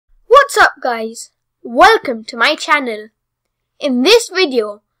What's up guys? Welcome to my channel. In this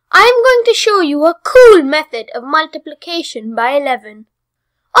video, I am going to show you a cool method of multiplication by 11.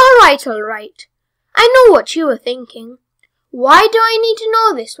 Alright. I know what you are thinking. Why do I need to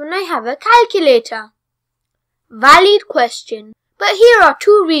know this when I have a calculator? Valid question, but here are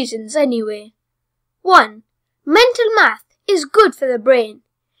two reasons anyway. 1. Mental math is good for the brain.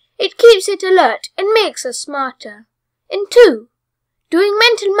 It keeps it alert and makes us smarter. And 2. Doing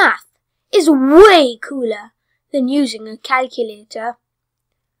mental math is way cooler than using a calculator.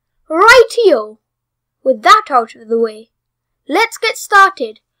 Rightio! With that out of the way, let's get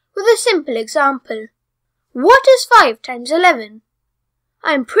started with a simple example. What is 5 times 11?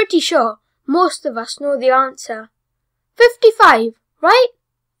 I'm pretty sure most of us know the answer. 55, right?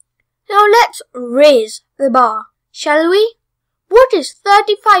 Now let's raise the bar, shall we? What is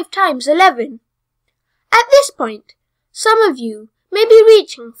 35 times 11? At this point, some of you may be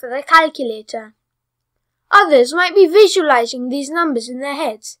reaching for the calculator. Others might be visualizing these numbers in their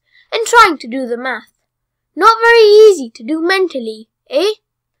heads and trying to do the math. Not very easy to do mentally, eh?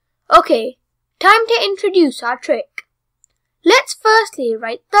 Okay, time to introduce our trick. Let's firstly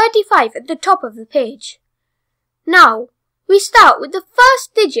write 35 at the top of the page. Now, we start with the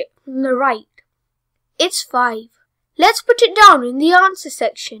first digit from the right. It's 5. Let's put it down in the answer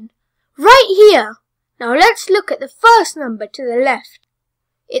section, right here. Now let's look at the first number to the left.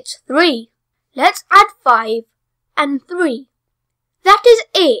 It's 3. Let's add 5 and 3. That is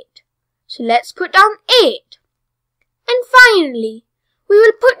 8. So let's put down 8. And finally, we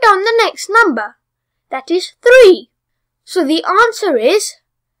will put down the next number. That is 3. So the answer is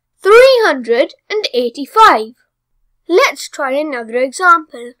 385. Let's try another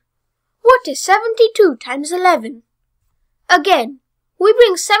example. What is 72 times 11? Again, we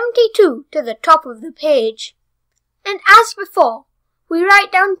bring 72 to the top of the page. And as before, we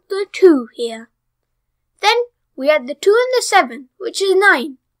write down the 2 here. Then we add the 2 and the 7, which is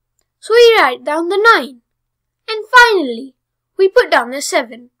 9. So we write down the 9. And finally, we put down the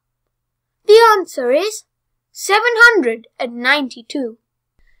 7. The answer is 792.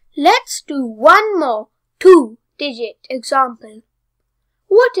 Let's do one more 2-digit example.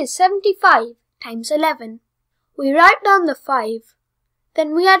 What is 75 times 11? We write down the 5.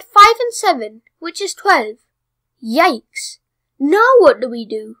 Then we add 5 and 7, which is 12. Yikes! Now what do we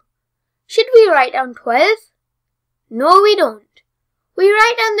do? Should we write down 12? No, we don't. We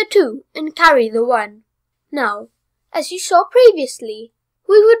write down the 2 and carry the 1. Now, as you saw previously,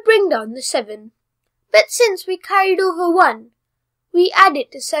 we would bring down the 7. But since we carried over 1, we add it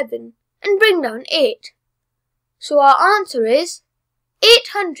to 7 and bring down 8. So our answer is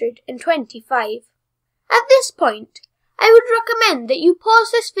 825. At this point, I would recommend that you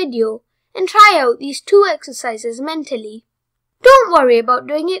pause this video and try out these 2 exercises mentally. Don't worry about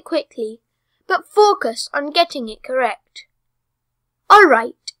doing it quickly, but focus on getting it correct.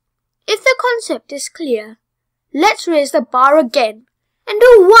 Alright, if the concept is clear, let's raise the bar again and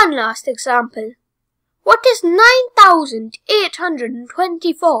do one last example. What is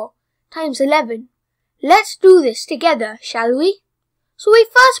 9,824 times 11? Let's do this together, shall we? So we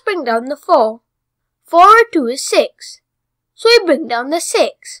first bring down the 4. 4 or 2 is 6. So we bring down the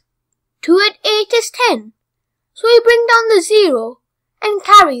 6. 2 at 8 is 10. So we bring down the 0 and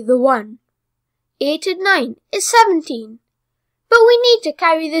carry the 1. 8 at 9 is 17. But we need to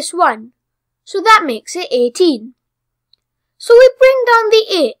carry this 1. So that makes it 18. So we bring down the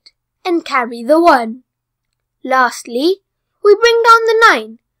 8 and carry the 1. Lastly, we bring down the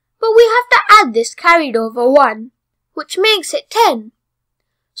 9. But we have to add this carried over 1, which makes it 10.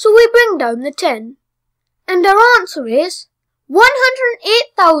 So we bring down the 10. And our answer is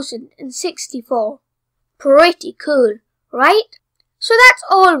 108,064. Pretty cool, right? So that's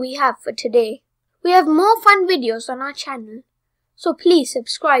all we have for today. We have more fun videos on our channel, so please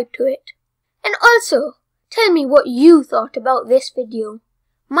subscribe to it. And also, tell me what you thought about this video.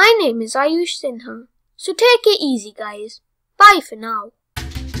 My name is Ayush Sinha, so take it easy guys. Bye for now.